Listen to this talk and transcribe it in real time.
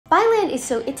cabin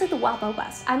is it's like the Wild Wild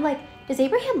West. I'm like, does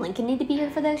Abraham Lincoln need to be here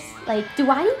for this? Like, do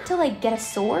I need to like get a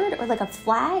sword or like a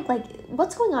flag? Like,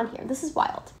 what's going on here? This is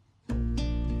wild.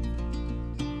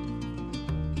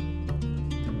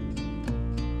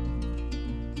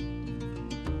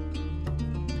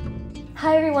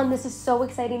 Hi everyone, this is so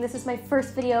exciting. This is my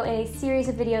first video in a series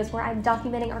of videos where I'm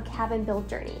documenting our cabin build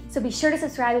journey. So be sure to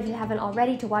subscribe if you haven't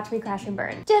already to watch me crash and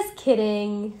burn. Just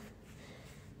kidding.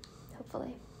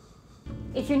 Hopefully.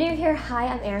 If you're new here, hi,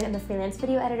 I'm Erin. I'm a freelance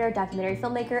video editor, documentary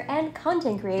filmmaker, and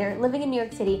content creator living in New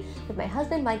York City with my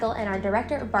husband Michael and our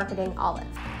director of barketing, Olive.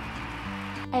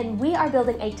 And we are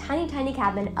building a tiny, tiny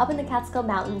cabin up in the Catskill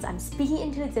Mountains. I'm speaking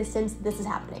into existence, this is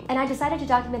happening. And I decided to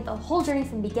document the whole journey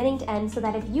from beginning to end so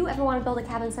that if you ever want to build a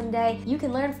cabin someday, you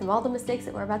can learn from all the mistakes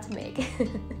that we're about to make.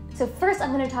 So first,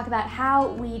 I'm going to talk about how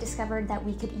we discovered that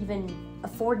we could even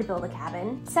afford to build a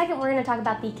cabin. Second, we're going to talk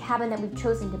about the cabin that we've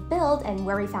chosen to build and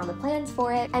where we found the plans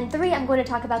for it. And three, I'm going to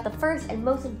talk about the first and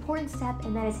most important step,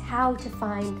 and that is how to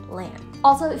find land.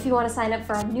 Also, if you want to sign up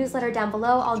for our newsletter down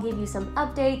below, I'll give you some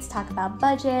updates, talk about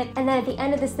budget, and then at the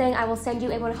end of this thing, I will send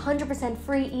you a 100%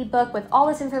 free ebook with all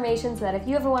this information so that if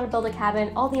you ever want to build a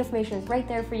cabin, all the information is right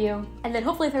there for you. And then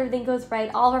hopefully if everything goes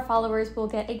right, all of our followers will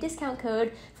get a discount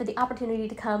code for the opportunity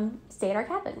to come stay at our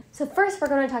cabin. So first, we're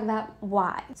going to talk about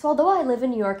why. So although I live in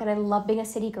New York and I love being a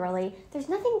city girly, there's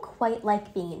nothing quite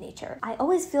like being in nature. I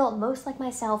always feel most like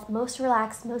myself, most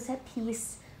relaxed, most at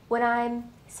peace when I'm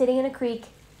sitting in a creek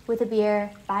with a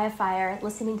beer, by a fire,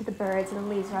 listening to the birds and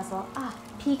the leaves rustle.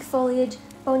 Peak foliage,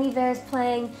 Bon Iver's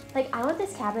playing. Like, I want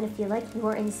this cabin to feel like you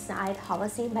are inside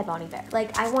Holocene by Bon Iver.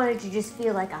 Like, I want it to just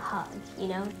feel like a hug, you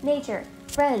know? Nature,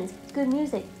 friends, good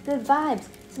music, good vibes,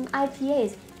 some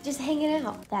IPAs, just hanging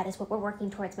out. That is what we're working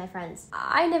towards, my friends.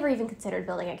 I never even considered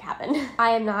building a cabin.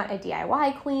 I am not a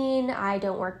DIY queen. I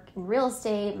don't work in real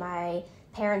estate. My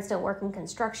parents don't work in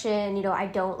construction. You know,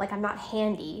 I'm not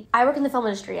handy. I work in the film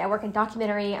industry. I work in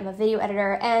documentary. I'm a video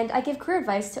editor, and I give career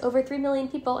advice to over 3 million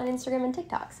people on Instagram and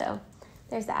TikTok. So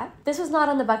there's that. This was not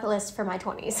on the bucket list for my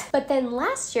 20s. But then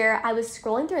last year, I was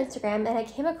scrolling through Instagram and I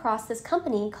came across this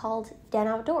company called Den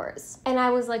Outdoors. And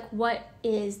I was like, what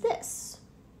is this?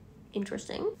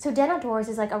 Interesting. So Den Outdoors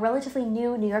is like a relatively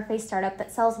new New York-based startup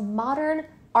that sells modern,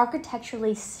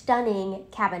 architecturally stunning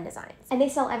cabin designs. And they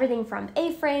sell everything from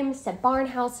A-frames to barn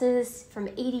houses, from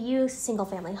ADUs,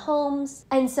 single-family homes.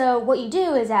 And so what you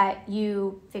do is that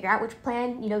you figure out which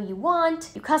plan you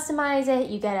want, you customize it,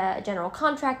 you get a general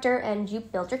contractor, and you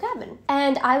build your cabin.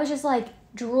 And I was just like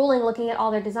drooling looking at all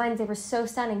their designs. They were so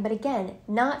stunning, but again,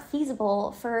 not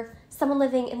feasible for someone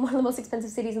living in one of the most expensive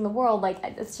cities in the world. Like,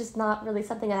 it's just not really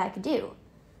something that I could do.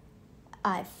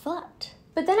 I thought.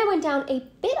 But then I went down a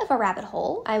bit of a rabbit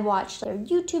hole. I watched their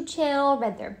YouTube channel,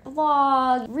 read their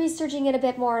blog, researching it a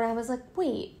bit more, and I was like,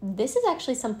 wait, this is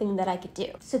actually something that I could do.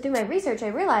 So through my research, I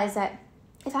realized that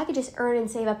if I could just earn and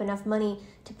save up enough money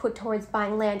to put towards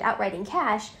buying land outright in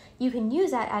cash, you can use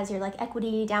that as your like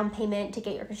equity down payment to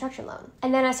get your construction loan.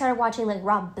 And then I started watching like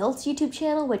Rob Built's YouTube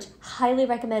channel, which highly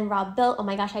recommend Rob Built. Oh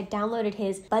my gosh, I downloaded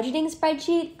his budgeting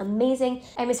spreadsheet, amazing.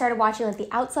 And we started watching like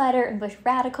The Outsider and Bush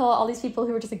Radical, all these people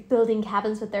who were just like building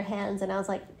cabins with their hands. And I was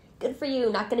like, good for you,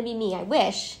 not gonna be me, I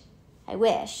wish.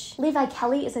 Levi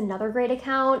Kelly is another great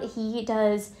account. He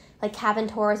does like cabin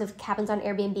tours of cabins on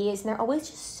Airbnbs, and they're always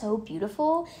just so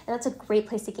beautiful, and that's a great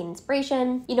place to gain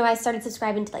inspiration. You know, I started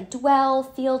subscribing to like Dwell,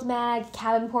 Field Mag,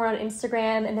 Cabin Porn on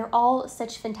Instagram, and they're all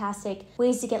such fantastic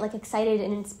ways to get like excited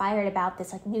and inspired about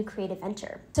this like new creative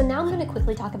venture. So now I'm gonna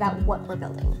quickly talk about what we're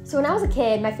building. So when I was a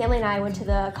kid, my family and I went to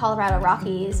the Colorado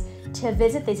Rockies to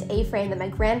visit this A-frame that my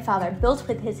grandfather built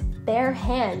with his bare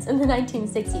hands in the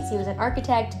 1960s. He was an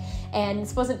architect, and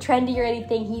this wasn't trendy or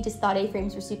anything. He just thought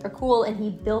A-frames were super cool, and he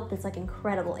built this like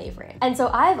incredible A-frame. And so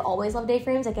I've always loved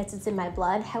A-frames. I guess it's in my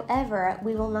blood. However,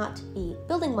 we will not be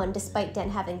building one despite Den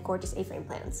having gorgeous A-frame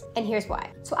plans. And here's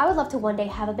why. So I would love to one day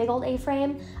have a big old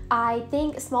A-frame. I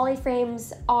think small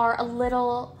A-frames are a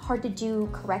little hard to do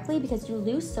correctly because you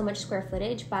lose so much square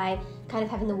footage by kind of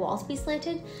having the walls be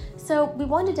slanted. So we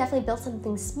wanted to definitely build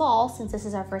something small since this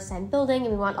is our first time building,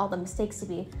 and we want all the mistakes to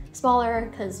be smaller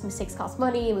because mistakes cost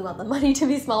money, and we want the money to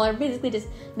be smaller, basically just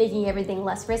making everything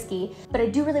less risky. But I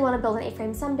do really want to build an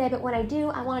A-frame someday, but when I do,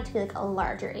 I want it to be like a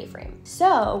larger A-frame.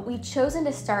 So we've chosen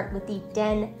to start with the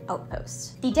Den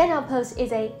Outpost. The Den Outpost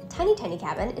is a tiny, tiny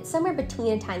cabin. It's somewhere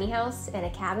between a tiny house and a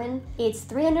cabin. It's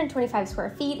 325 square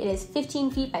feet. It is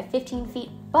 15 feet by 15 feet,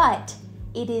 but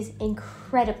it is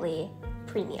incredibly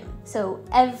premium. So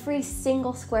every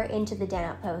single square inch of the Den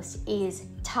Outpost is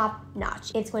top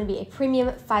notch. It's going to be a premium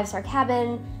 5-star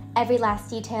cabin. Every last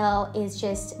detail is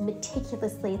just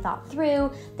meticulously thought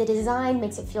through. The design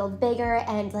makes it feel bigger,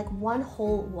 and like one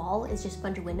whole wall is just a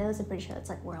bunch of windows. I'm pretty sure that's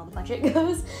like where all the budget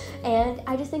goes. And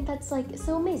I just think that's like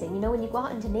so amazing. You know, when you go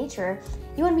out into nature,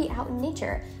 you want to be out in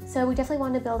nature. So we definitely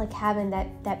wanted to build a cabin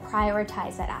that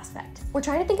prioritized that aspect. We're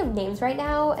trying to think of names right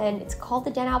now, and it's called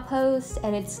the Den Outpost,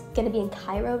 and it's gonna be in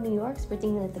Cairo, New York. So we're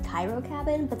thinking of the Cairo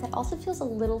cabin, but that also feels a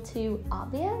little too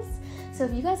obvious. So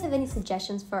if you guys have any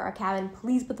suggestions for our cabin,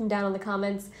 please put them down in the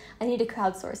comments. I need to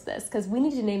crowdsource this because we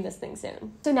need to name this thing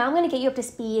soon. So now I'm gonna get you up to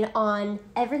speed on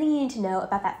everything you need to know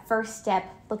about that first step,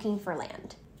 looking for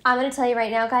land. I'm gonna tell you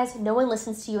right now, guys, no one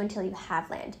listens to you until you have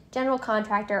land. General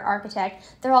contractor,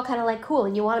 architect, they're all kind of like, cool,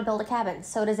 and you wanna build a cabin,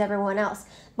 so does everyone else.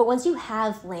 But once you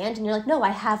have land and you're like, no, I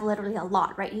have literally a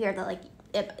lot right here that like,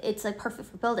 it's like perfect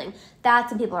for building,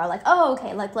 that's when people are like, oh,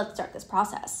 okay, like let's start this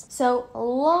process. So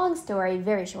long story,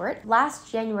 very short. Last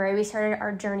January, we started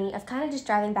our journey of kind of just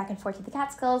driving back and forth to the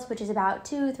Catskills, which is about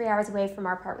 2-3 hours away from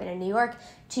our apartment in New York,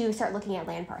 to start looking at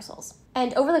land parcels.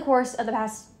 And over the course of the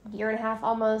past year and a half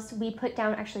almost, we put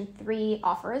down actually 3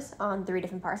 offers on 3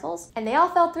 different parcels, and they all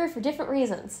fell through for different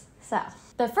reasons. So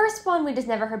the first one, we just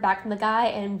never heard back from the guy,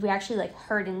 and we actually like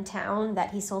heard in town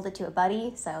that he sold it to a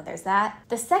buddy, so there's that.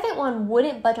 The second one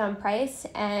wouldn't budge on price,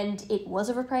 and it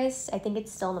was overpriced. I think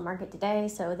it's still in the market today,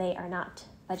 so they are not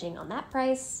budging on that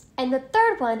price. And the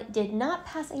third one did not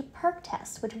pass a perk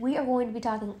test, which we are going to be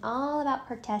talking all about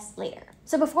perk tests later.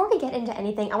 So before we get into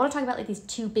anything, I want to talk about like these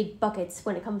 2 big buckets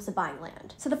when it comes to buying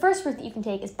land. So the first route that you can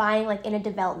take is buying like in a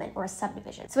development or a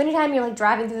subdivision. So anytime you're like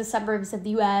driving through the suburbs of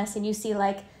the US and you see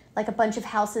like a bunch of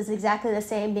houses exactly the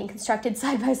same being constructed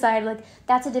side by side, like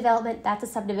that's a development, that's a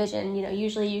subdivision. You know,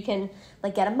 usually you can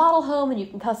like get a model home and you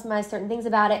can customize certain things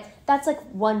about it. That's like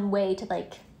one way to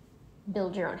like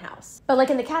build your own house. But like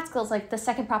in the Catskills, like the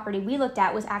second property we looked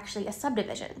at was actually a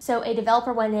subdivision. So a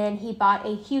developer went in, he bought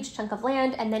a huge chunk of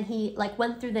land, and then he like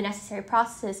went through the necessary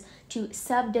processes to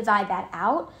subdivide that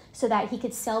out so that he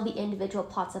could sell the individual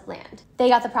plots of land. They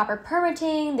got the proper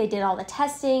permitting, they did all the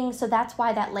testing, so that's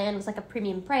why that land was like a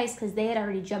premium price, because they had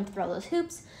already jumped through all those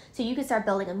hoops, so you could start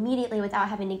building immediately without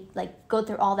having to like go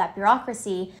through all that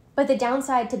bureaucracy. But the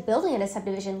downside to building in a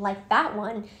subdivision like that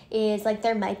one is like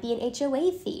there might be an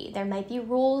HOA fee, there might be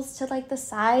rules to like the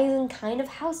size and kind of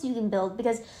house you can build,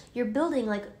 because you're building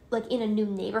like in a new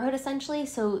neighborhood essentially,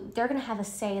 so they're gonna have a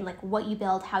say in like what you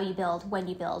build, how you build, when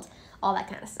you build, all that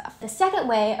kind of stuff. The second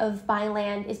way of buying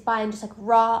land is buying just like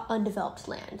raw, undeveloped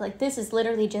land. Like this is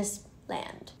literally just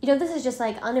land. You know, this is just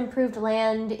like unimproved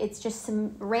land. It's just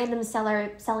some random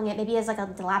seller selling it. Maybe it has like a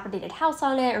dilapidated house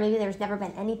on it, or maybe there's never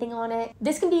been anything on it.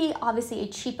 This can be obviously a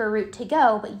cheaper route to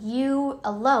go, but you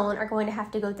alone are going to have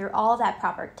to go through all that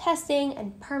proper testing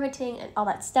and permitting and all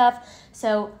that stuff.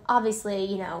 So obviously,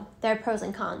 you know, there are pros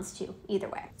and cons to either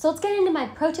way. So let's get into my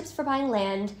pro tips for buying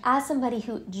land as somebody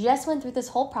who just went through this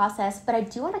whole process, but I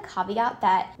do want to caveat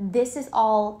that this is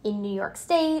all in New York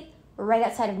State, right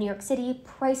outside of New York City.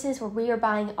 Prices where we are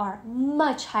buying are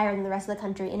much higher than the rest of the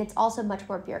country, and it's also much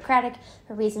more bureaucratic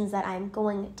for reasons that I'm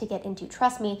going to get into,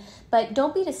 trust me. But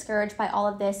don't be discouraged by all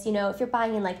of this. You know, if you're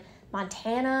buying in like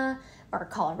Montana or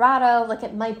Colorado, like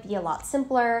it might be a lot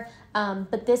simpler,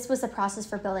 but this was the process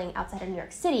for building outside of New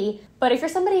York City. But if you're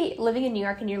somebody living in New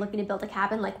York and you're looking to build a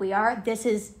cabin like we are, this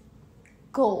is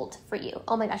gold for you.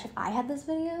 Oh my gosh, if I had this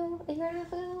video a year and a half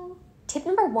ago. Tip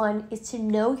number 1 is to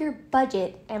know your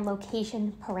budget and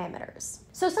location parameters.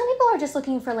 So some people are just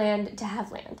looking for land to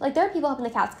have land. Like there are people up in the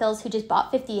Catskills who just bought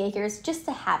 50 acres just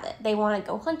to have it. They want to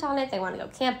go hunt on it, they want to go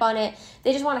camp on it,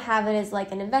 they just want to have it as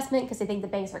like an investment because they think the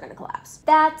banks are going to collapse.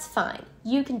 That's fine,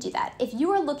 you can do that. If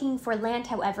you are looking for land,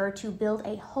 however, to build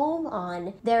a home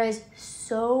on, there is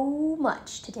so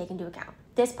much to take into account.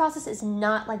 This process is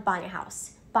not like buying a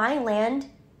house. Buying land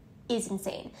is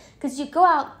insane, because you go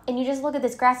out and you just look at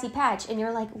this grassy patch and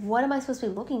you're like, what am I supposed to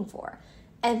be looking for?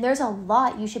 And there's a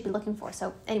lot you should be looking for.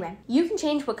 So anyway, you can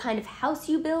change what kind of house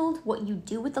you build, what you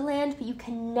do with the land, but you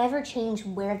can never change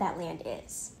where that land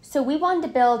is. So we wanted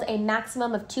to build a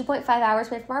maximum of 2.5 hours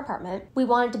away from our apartment. We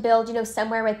wanted to build, you know,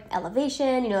 somewhere with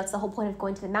elevation. You know, that's the whole point of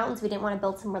going to the mountains. We didn't want to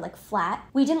build somewhere like flat.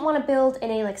 We didn't want to build in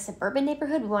a like suburban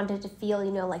neighborhood. We wanted it to feel,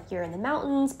 you know, like you're in the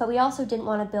mountains, but we also didn't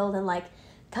want to build in like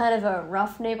kind of a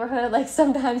rough neighborhood. Like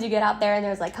sometimes you get out there and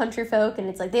there's like country folk and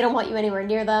it's like they don't want you anywhere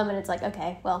near them, and it's like,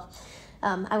 okay, well,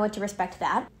 I want to respect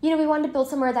that. You know, we wanted to build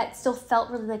somewhere that still felt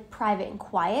really like private and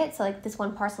quiet. So like this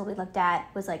one parcel we looked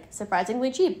at was like surprisingly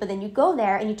cheap, but then you go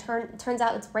there and it turns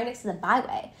out it's right next to the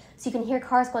byway. so you can hear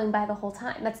cars going by the whole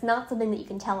time. That's not something that you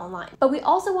can tell online. But we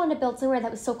also wanted to build somewhere that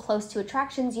was so close to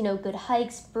attractions, you know, good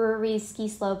hikes, breweries, ski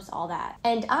slopes, all that.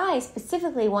 And I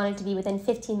specifically wanted to be within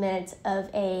 15 minutes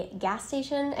of a gas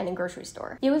station and a grocery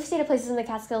store. You know, we've stayed at places in the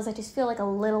Catskills that just feel like a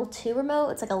little too remote.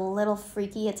 It's like a little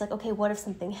freaky. It's like, okay, what if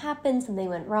something happened, something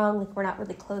went wrong, like we're not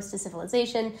really close to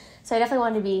civilization. So I definitely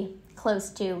wanted to be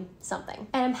close to something.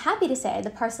 And I'm happy to say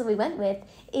the parcel we went with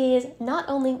is not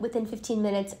only within 15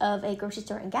 minutes of a grocery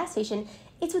store and gas station,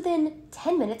 it's within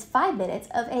 10 minutes, 5 minutes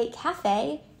of a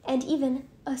cafe and even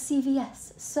a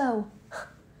CVS. So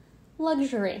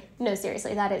luxury. No,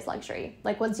 seriously, that is luxury.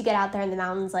 Like once you get out there in the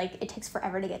mountains, like it takes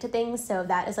forever to get to things. So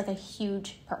that is like a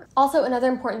huge perk. Also, another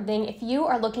important thing, if you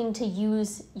are looking to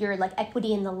use your like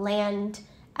equity in the land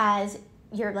as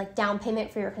your like down payment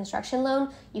for your construction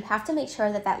loan, you have to make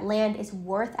sure that that land is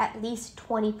worth at least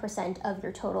 20% of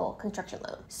your total construction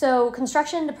loan. So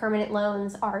construction to permanent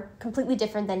loans are completely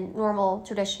different than normal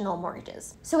traditional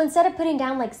mortgages. So instead of putting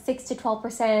down like 6 to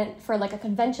 12% for like a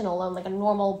conventional loan, like a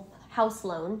normal house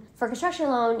loan, for a construction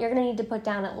loan, you're gonna need to put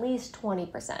down at least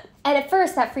 20%. And at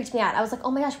first that freaked me out. I was like,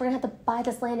 oh my gosh, we're gonna have to buy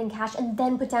this land in cash and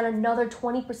then put down another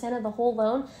 20% of the whole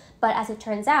loan. But as it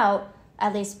turns out,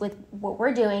 at least with what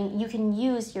we're doing, you can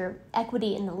use your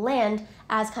equity in the land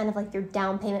as kind of like your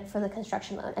down payment for the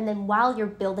construction loan. And then while you're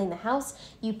building the house,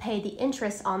 you pay the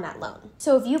interest on that loan.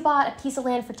 So if you bought a piece of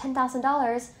land for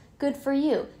 $10,000, good for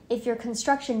you. If your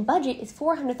construction budget is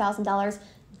 $400,000,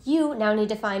 you now need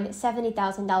to find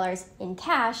 $70,000 in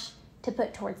cash to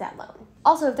put towards that loan.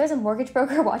 Also, if there's a mortgage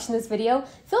broker watching this video,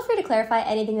 feel free to clarify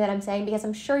anything that I'm saying because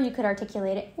I'm sure you could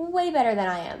articulate it way better than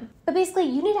I am. But basically,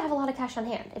 you need to have a lot of cash on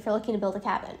hand if you're looking to build a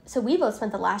cabin. So we both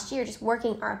spent the last year just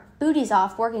working our booties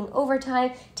off, working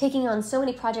overtime, taking on so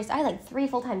many projects. I had like 3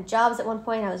 full-time jobs at one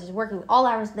point. I was just working all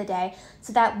hours of the day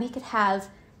so that we could have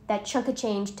that chunk of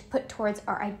change to put towards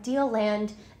our ideal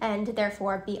land and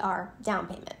therefore be our down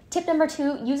payment. Tip number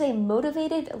 2, use a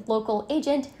motivated local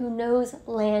agent who knows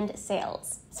land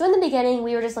sales. So in the beginning,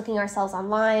 we were just looking ourselves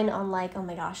online on like, oh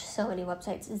my gosh, so many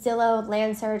websites. Zillow,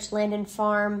 Land Search, Land and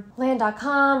Farm,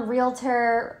 Land.com,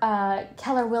 Realtor,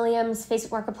 Keller Williams,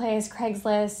 Facebook Marketplace,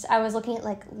 Craigslist. I was looking at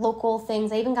like local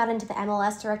things. I even got into the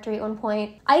MLS directory at one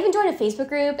point. I even joined a Facebook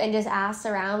group and just asked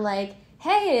around like,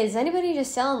 hey, is anybody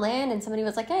just selling land? And somebody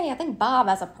was like, hey, I think Bob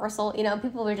has a parcel. You know,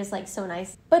 people were just like so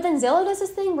nice. But then Zillow does this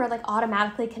thing where it like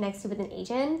automatically connects you with an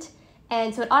agent.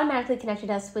 And so it automatically connected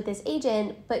us with this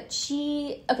agent, but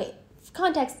okay, for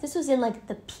context, this was in like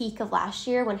the peak of last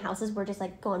year when houses were just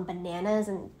like going bananas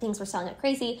and things were selling like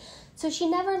crazy. So she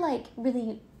never like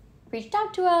really reached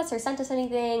out to us or sent us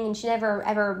anything, and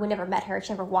we never met her.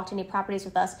 She never walked any properties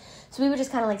with us. So we would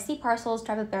just kind of like see parcels,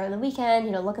 drive up there on the weekend,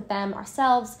 you know, look at them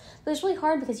ourselves. But it's really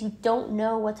hard because you don't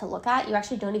know what to look at. You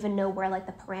actually don't even know where like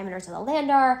the parameters of the land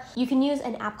are. You can use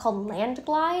an app called Land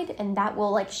Glide, and that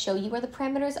will like show you where the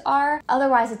parameters are.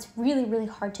 Otherwise, it's really, really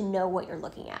hard to know what you're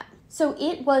looking at. So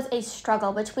it was a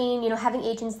struggle between, you know, having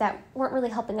agents that weren't really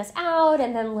helping us out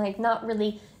and then like not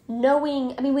really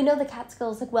knowing, I mean, we know the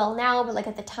Catskills like well now, but like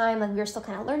at the time, like we were still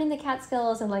kind of learning the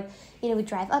Catskills, and like, you know, we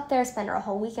drive up there, spend our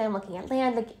whole weekend looking at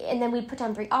land, like, and then we put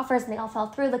down 3 offers and they all fell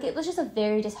through. Like it was just a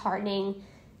very disheartening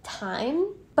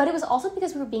time, but it was also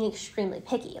because we were being extremely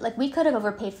picky. Like we could have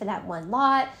overpaid for that one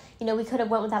lot, you know, we could have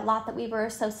went with that lot that we were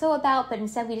so about, but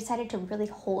instead we decided to really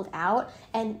hold out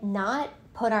and not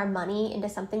put our money into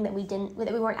something that we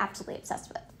weren't absolutely obsessed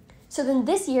with. So then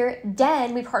this year,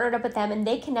 Den, we partnered up with them and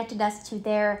they connected us to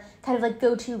their kind of like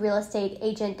go-to real estate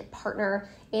agent partner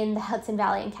in the Hudson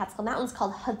Valley and Catskill Mountains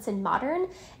called Hudson Modern.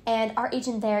 And our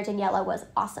agent there, Daniela, was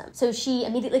awesome. So she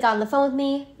immediately got on the phone with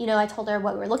me. You know, I told her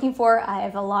what we were looking for. I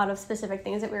have a lot of specific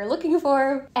things that we were looking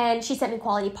for. And she sent me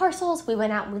quality parcels. We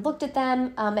went out and we looked at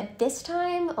them. At this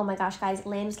time, oh my gosh, guys,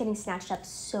 land was getting snatched up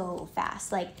so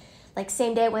fast. Like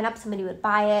same day it went up, somebody would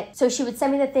buy it. So she would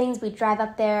send me the things, we'd drive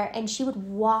up there, and she would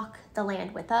walk the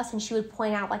land with us, and she would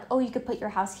point out like, oh, you could put your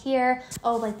house here.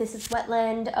 Oh, like this is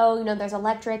wetland. Oh, you know, there's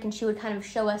electric. And she would kind of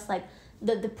show us like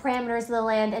the parameters of the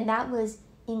land, and that was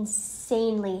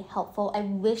insanely helpful. I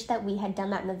wish that we had done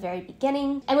that in the very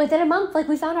beginning. And within a month, like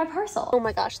we found our parcel. Oh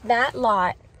my gosh, that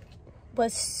lot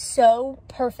was so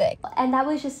perfect. And that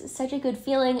was just such a good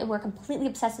feeling, and we're completely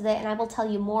obsessed with it, and I will tell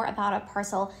you more about our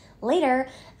parcel later.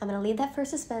 I'm gonna leave that for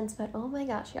suspense, but oh my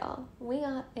gosh, y'all, we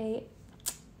got a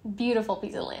beautiful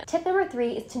piece of land. Tip number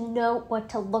 3 is to know what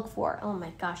to look for. Oh my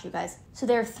gosh, you guys. So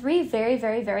there are 3 very,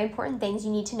 very, very important things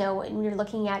you need to know when you're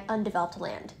looking at undeveloped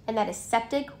land, and that is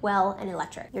septic, well, and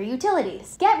electric. Your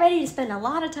utilities. Get ready to spend a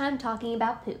lot of time talking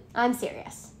about poop. I'm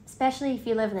serious, especially if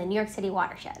you live in the New York City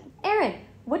watershed. Erin,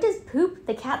 What does poop,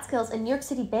 the Catskills, and New York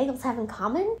City bagels have in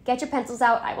common? Get your pencils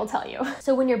out, I will tell you.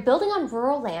 So when you're building on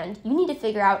rural land, you need to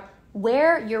figure out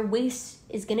where your waste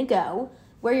is gonna go,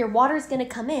 where your water is gonna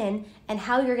come in, and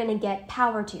how you're gonna get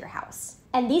power to your house.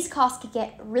 And these costs can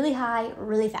get really high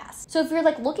really fast. So if you're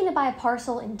like looking to buy a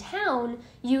parcel in town,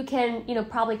 you can,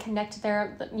 probably connect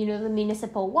their, the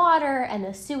municipal water and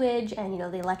the sewage and,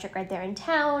 the electric right there in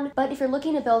town. But if you're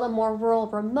looking to build a more rural,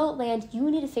 remote land,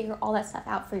 you need to figure all that stuff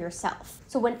out for yourself.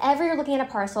 So whenever you're looking at a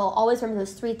parcel, always remember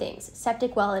those three things: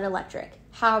 septic, well, and electric.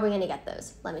 How are we gonna get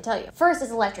those? Let me tell you. First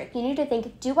is electric. You need to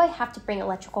think, do I have to bring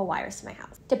electrical wires to my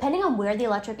house? Depending on where the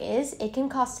electric is, it can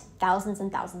cost thousands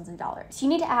and thousands of dollars. So you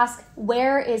need to ask,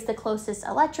 where is the closest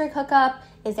electric hookup?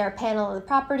 Is there a panel on the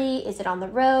property? Is it on the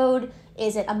road?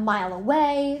 Is it a mile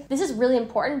away? This is really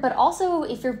important, but also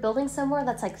if you're building somewhere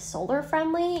that's like solar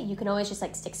friendly, you can always just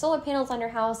like stick solar panels on your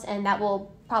house, and that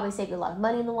will probably save you a lot of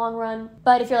money in the long run.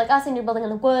 But if you're like us and you're building in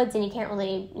the woods and you can't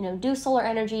really, do solar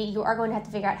energy, you are going to have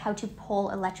to figure out how to pull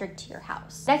electric to your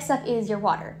house. Next up is your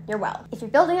water, your well. If you're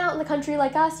building out in the country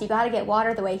like us, you gotta get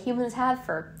water the way humans have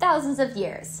for thousands of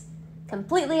years.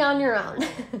 Completely on your own.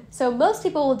 So most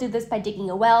people will do this by digging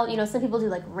a well. Some people do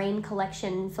like rain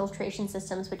collection filtration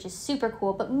systems, which is super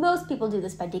cool, but most people do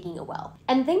this by digging a well.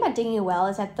 And the thing about digging a well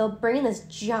is that they'll bring in this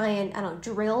giant,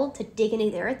 drill to dig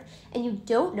into the earth, and you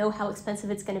don't know how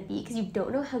expensive it's gonna be because you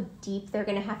don't know how deep they're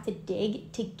gonna have to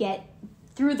dig to get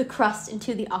through the crust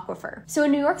into the aquifer. So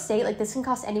in New York State, this can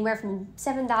cost anywhere from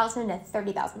 $7,000 to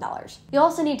 $30,000. You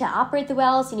also need to operate the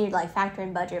wells. You need to factor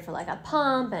in budget for a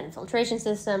pump and filtration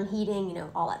system, heating,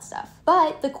 all that stuff.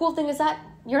 But the cool thing is that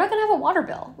you're not gonna have a water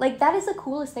bill. That is the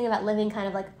coolest thing about living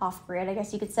kind of off-grid, I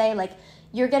guess you could say.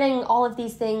 You're getting all of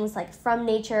these things from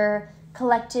nature,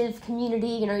 collective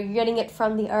community, you're getting it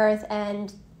from the earth,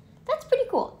 and that's pretty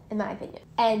cool, in my opinion.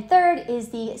 And third is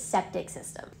the septic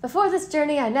system. Before this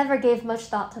journey, I never gave much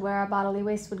thought to where our bodily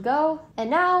waste would go,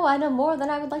 and now I know more than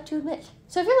I would like to admit.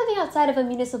 So if you're living outside of a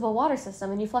municipal water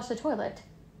system and you flush the toilet,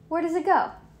 where does it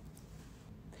go?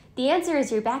 The answer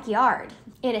is your backyard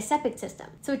in a septic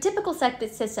system. So a typical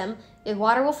septic system, your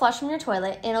water will flush from your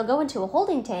toilet and it'll go into a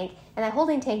holding tank, and that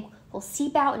holding tank will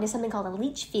seep out into something called a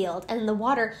leach field, and then the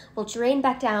water will drain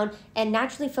back down and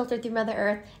naturally filter through Mother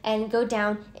Earth and go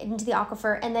down into the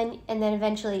aquifer, and then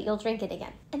eventually you'll drink it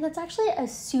again. And that's actually a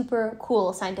super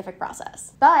cool scientific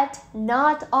process. But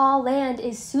not all land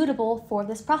is suitable for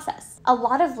this process. A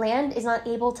lot of land is not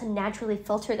able to naturally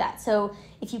filter that. So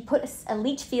if you put a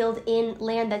leach field in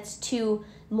land that's too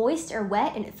moist or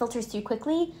wet and it filters too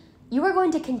quickly, you are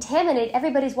going to contaminate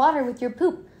everybody's water with your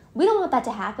poop. We don't want that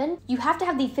to happen. You have to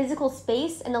have the physical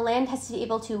space, and the land has to be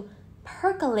able to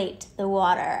percolate the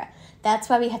water. That's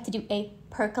why we have to do a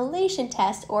percolation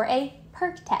test, or a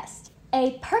perk test.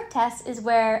 A perk test is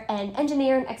where an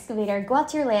engineer and excavator go out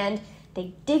to your land,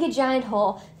 they dig a giant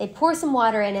hole, they pour some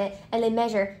water in it, and they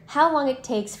measure how long it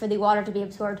takes for the water to be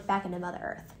absorbed back into Mother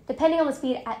Earth. Depending on the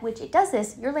speed at which it does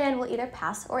this, your land will either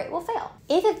pass or it will fail.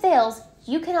 If it fails,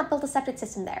 you cannot build a septic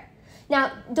system there.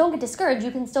 Now, don't get discouraged,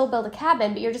 you can still build a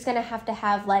cabin, but you're just gonna have to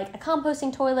have a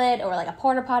composting toilet or a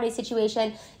porta potty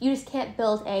situation. You just can't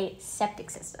build a septic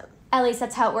system. At least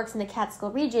that's how it works in the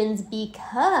Catskill regions,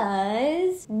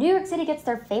 because New York City gets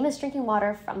their famous drinking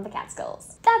water from the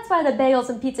Catskills. That's why the bagels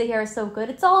and pizza here are so good,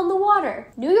 it's all in the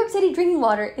water. New York City drinking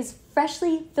water is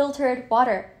freshly filtered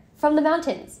water from the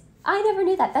mountains. I never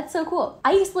knew that. That's so cool.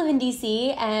 I used to live in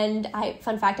DC, and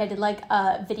fun fact, I did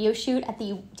a video shoot at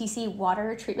the DC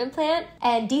water treatment plant,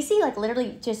 and DC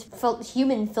literally just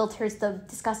human filters the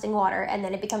disgusting water, and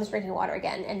then it becomes drinking water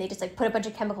again, and they just put a bunch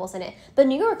of chemicals in it. But in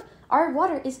New York, our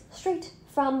water is straight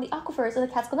from the aquifers of the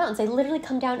Catskill Mountains. They literally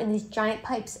come down in these giant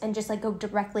pipes and just go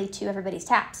directly to everybody's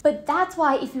taps. But that's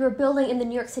why if you were building in the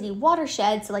New York City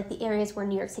watershed, so the areas where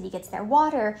New York City gets their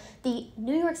water, the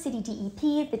New York City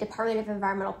DEP, the Department of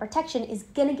Environmental Protection, is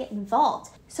gonna get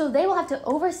involved. So they will have to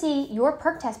oversee your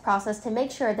perk test process to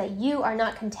make sure that you are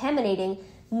not contaminating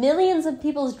millions of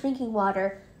people's drinking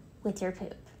water with your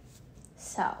poop.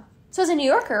 So as a New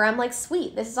Yorker, I'm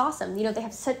sweet, this is awesome. They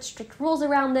have such strict rules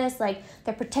around this,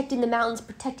 they're protecting the mountains,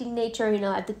 protecting nature,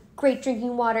 I have the great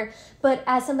drinking water. But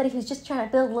as somebody who's just trying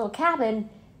to build a little cabin,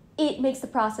 it makes the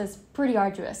process pretty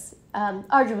arduous.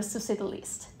 Arduous to say the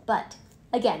least. But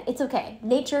again, it's okay.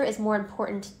 Nature is more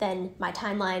important than my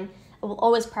timeline. I will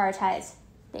always prioritize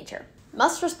nature.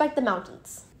 Must respect the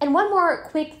mountains. And one more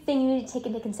quick thing you need to take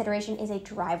into consideration is a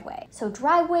driveway. So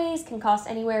driveways can cost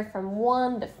anywhere from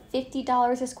 $1 to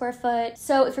 $50 a square foot.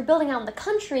 So if you're building out in the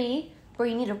country where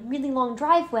you need a really long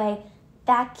driveway,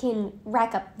 that can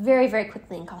rack up very, very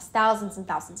quickly and cost thousands and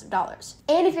thousands of dollars.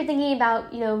 And if you're thinking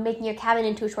about, making your cabin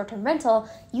into a short-term rental,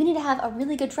 you need to have a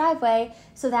really good driveway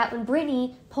so that when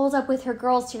Brittany pulls up with her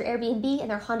girls to your Airbnb in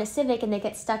their Honda Civic and they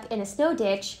get stuck in a snow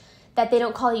ditch, that they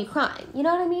don't call you crying. You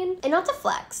know what I mean? And not to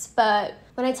flex, but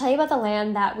when I tell you about the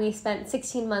land that we spent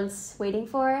 16 months waiting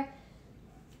for,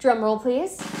 drum roll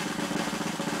please,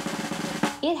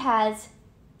 it has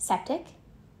septic,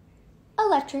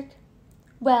 electric,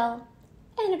 well,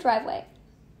 and a driveway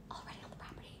already on the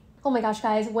property. Oh my gosh,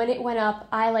 guys, when it went up,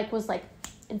 I was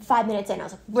in 5 minutes in, I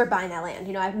was like, we're buying that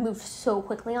land. I've moved so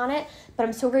quickly on it, but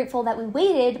I'm so grateful that we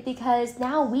waited because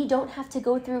now we don't have to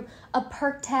go through a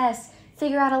perk test,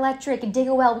 figure out electric, dig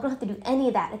a well. We don't have to do any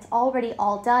of that. It's already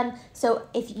all done. So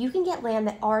if you can get land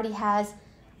that already has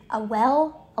a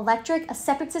well, electric, a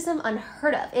septic system,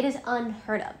 unheard of. It is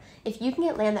unheard of. If you can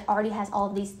get land that already has all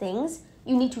of these things,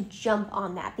 you need to jump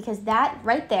on that because that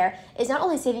right there is not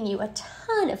only saving you a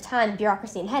ton of time,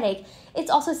 bureaucracy, and headache, it's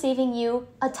also saving you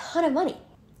a ton of money.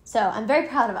 So I'm very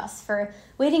proud of us for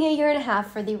waiting 1.5 years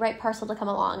for the right parcel to come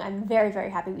along. I'm very,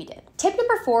 very happy we did. Tip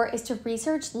number 4 is to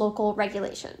research local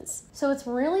regulations. So it's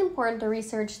really important to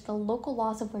research the local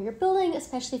laws of where you're building,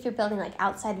 especially if you're building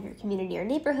outside of your community or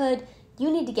neighborhood.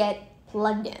 You need to get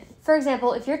plugged in. For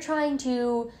example, if you're trying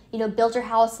to, build your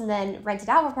house and then rent it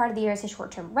out for part of the year as a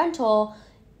short-term rental,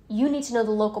 you need to know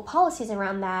the local policies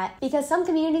around that because some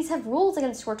communities have rules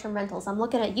against short-term rentals. I'm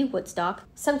looking at you, Woodstock.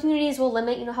 Some communities will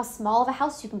limit, how small of a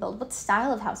house you can build, what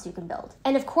style of house you can build.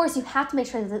 And of course, you have to make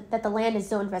sure that the land is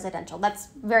zoned residential. That's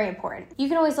very important. You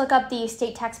can always look up the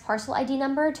state tax parcel ID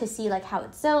number to see how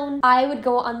it's zoned. I would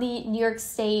go on the New York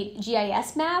State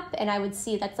GIS map and I would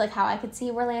see that's how I could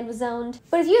see where land was zoned.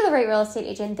 But if you're the right real estate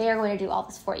agent, they are going to do all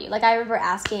this for you. I remember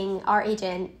asking our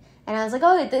agent, and I was like,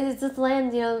 oh, is this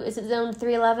land, is it zoned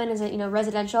 311? Is it,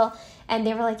 residential? And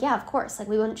they were like, yeah, of course.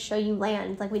 We wouldn't show you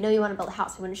land. We know you want to build a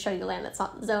house. We wouldn't show you land that's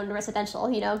not zoned residential,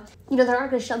 They're not going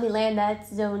to show me land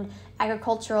that's zoned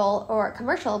agricultural or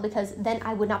commercial because then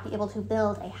I would not be able to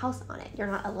build a house on it. You're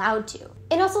not allowed to.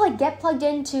 And also, get plugged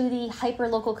into the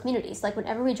hyper-local communities.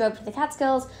 Whenever we drove to the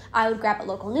Catskills, I would grab a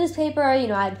local newspaper,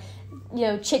 I'd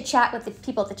chit-chat with the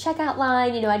people at the checkout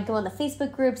line, I'd go on the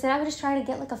Facebook groups, and I would just try to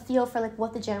get a feel for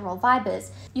what the general vibe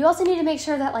is. You also need to make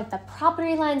sure that the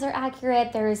property lines are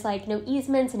accurate, there's no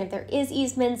easements, and if there is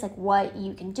easements, what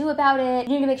you can do about it.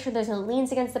 You need to make sure there's no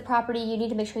liens against the property, you need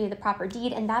to make sure you have the proper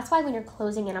deed, and that's why when you're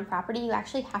closing in on property, you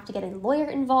actually have to get a lawyer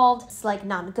involved. It's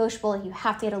non-negotiable, you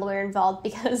have to get a lawyer involved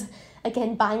because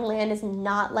again, buying land is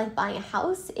not like buying a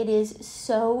house. It is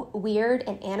so weird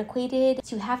and antiquated,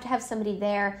 so you have to have somebody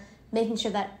there making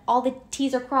sure that all the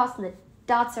T's are crossed and the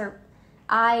dots are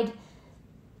I'd,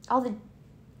 all the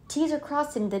T's are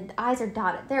crossed and the I's are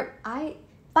dotted. Buying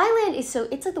land is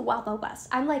it's the Wild Wild West.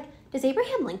 I'm does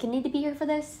Abraham Lincoln need to be here for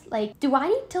this? Do I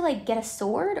need to get a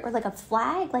sword or a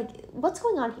flag? What's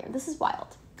going on here? This is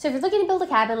wild. So if you're looking to build a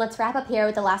cabin, let's wrap up here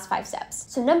with the last 5 steps.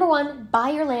 So number 1, buy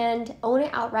your land, own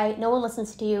it outright. No one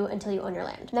listens to you until you own your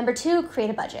land. Number 2, create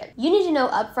a budget. You need to know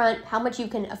upfront how much you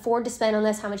can afford to spend on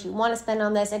this, how much you want to spend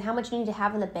on this, and how much you need to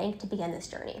have in the bank to begin this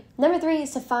journey. Number 3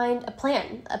 is to find a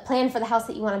plan for the house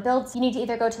that you want to build. So you need to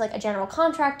either go to a general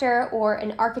contractor or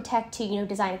an architect to,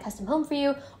 design a custom home for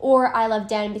you, or I Love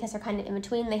Den because they're kind of in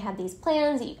between. They have these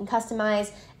plans that you can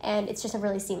customize, and it's just a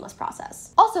really seamless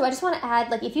process. Also, I just want to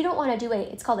add, if you don't want to do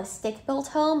it's called a stick-built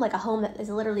home, a home that is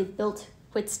literally built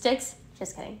with sticks.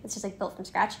 Just kidding. It's just built from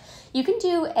scratch. You can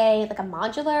do a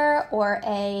modular or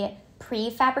a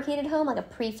prefabricated home, a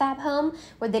prefab home,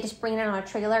 where they just bring it on a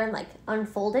trailer and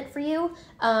unfold it for you.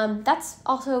 That's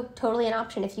also totally an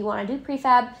option. If you want to do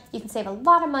prefab, you can save a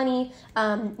lot of money.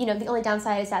 The only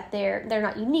downside is that they're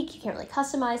not unique. You can't really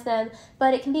customize them,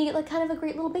 but it can be kind of a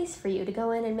great little base for you to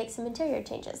go in and make some interior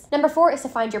changes. Number 4 is to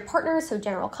find your partners, so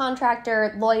general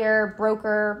contractor, lawyer,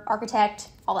 broker, architect,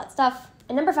 all that stuff.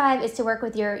 And number 5 is to work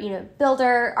with your,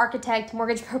 builder, architect,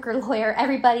 mortgage broker, lawyer,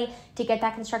 everybody to get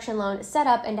that construction loan set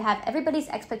up and to have everybody's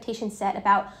expectations set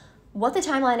about what the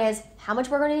timeline is, how much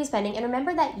we're going to be spending, and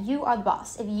remember that you are the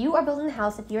boss. If you are building the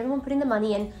house, if you're the one putting the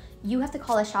money in, you have to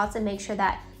call the shots and make sure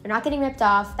that you're not getting ripped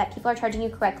off, that people are charging you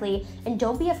correctly, and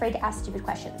don't be afraid to ask stupid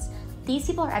questions. These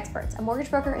people are experts. A mortgage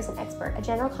broker is an expert. A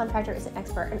general contractor is an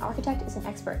expert. An architect is an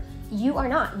expert. You are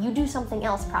not. You do something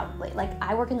else probably.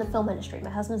 I work in the film industry.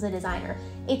 My husband's a designer.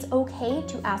 It's okay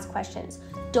to ask questions.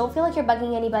 Don't feel like you're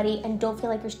bugging anybody and don't feel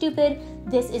like you're stupid.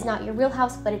 This is not your real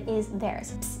house, but it is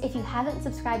theirs. If you haven't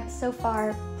subscribed so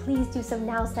far, please do so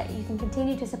now so that you can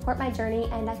continue to support my journey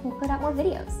and I can put out more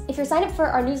videos. If you're signed up for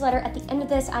our newsletter, at the end of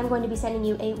this, I'm going to be sending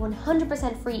you a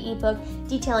 100% free ebook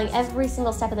detailing every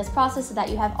single step of this process so that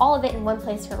you have all of it in one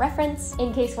place for reference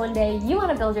in case one day you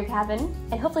want to build your cabin.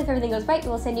 And hopefully if everything goes right, we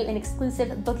will send you an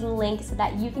exclusive booking link so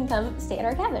that you can come stay at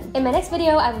our cabin. In my next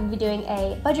video, I will be doing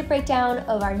a budget breakdown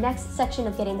of our next section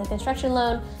of getting the construction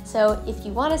loan. So if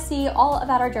you want to see all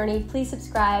about our journey, please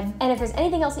subscribe. And if there's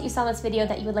anything else that you saw in this video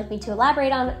that you would like me to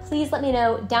elaborate on, please let me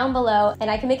know down below and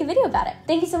I can make a video about it.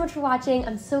 Thank you so much for watching.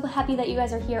 I'm so happy that you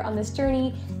guys are here on this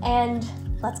journey, and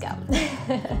let's go.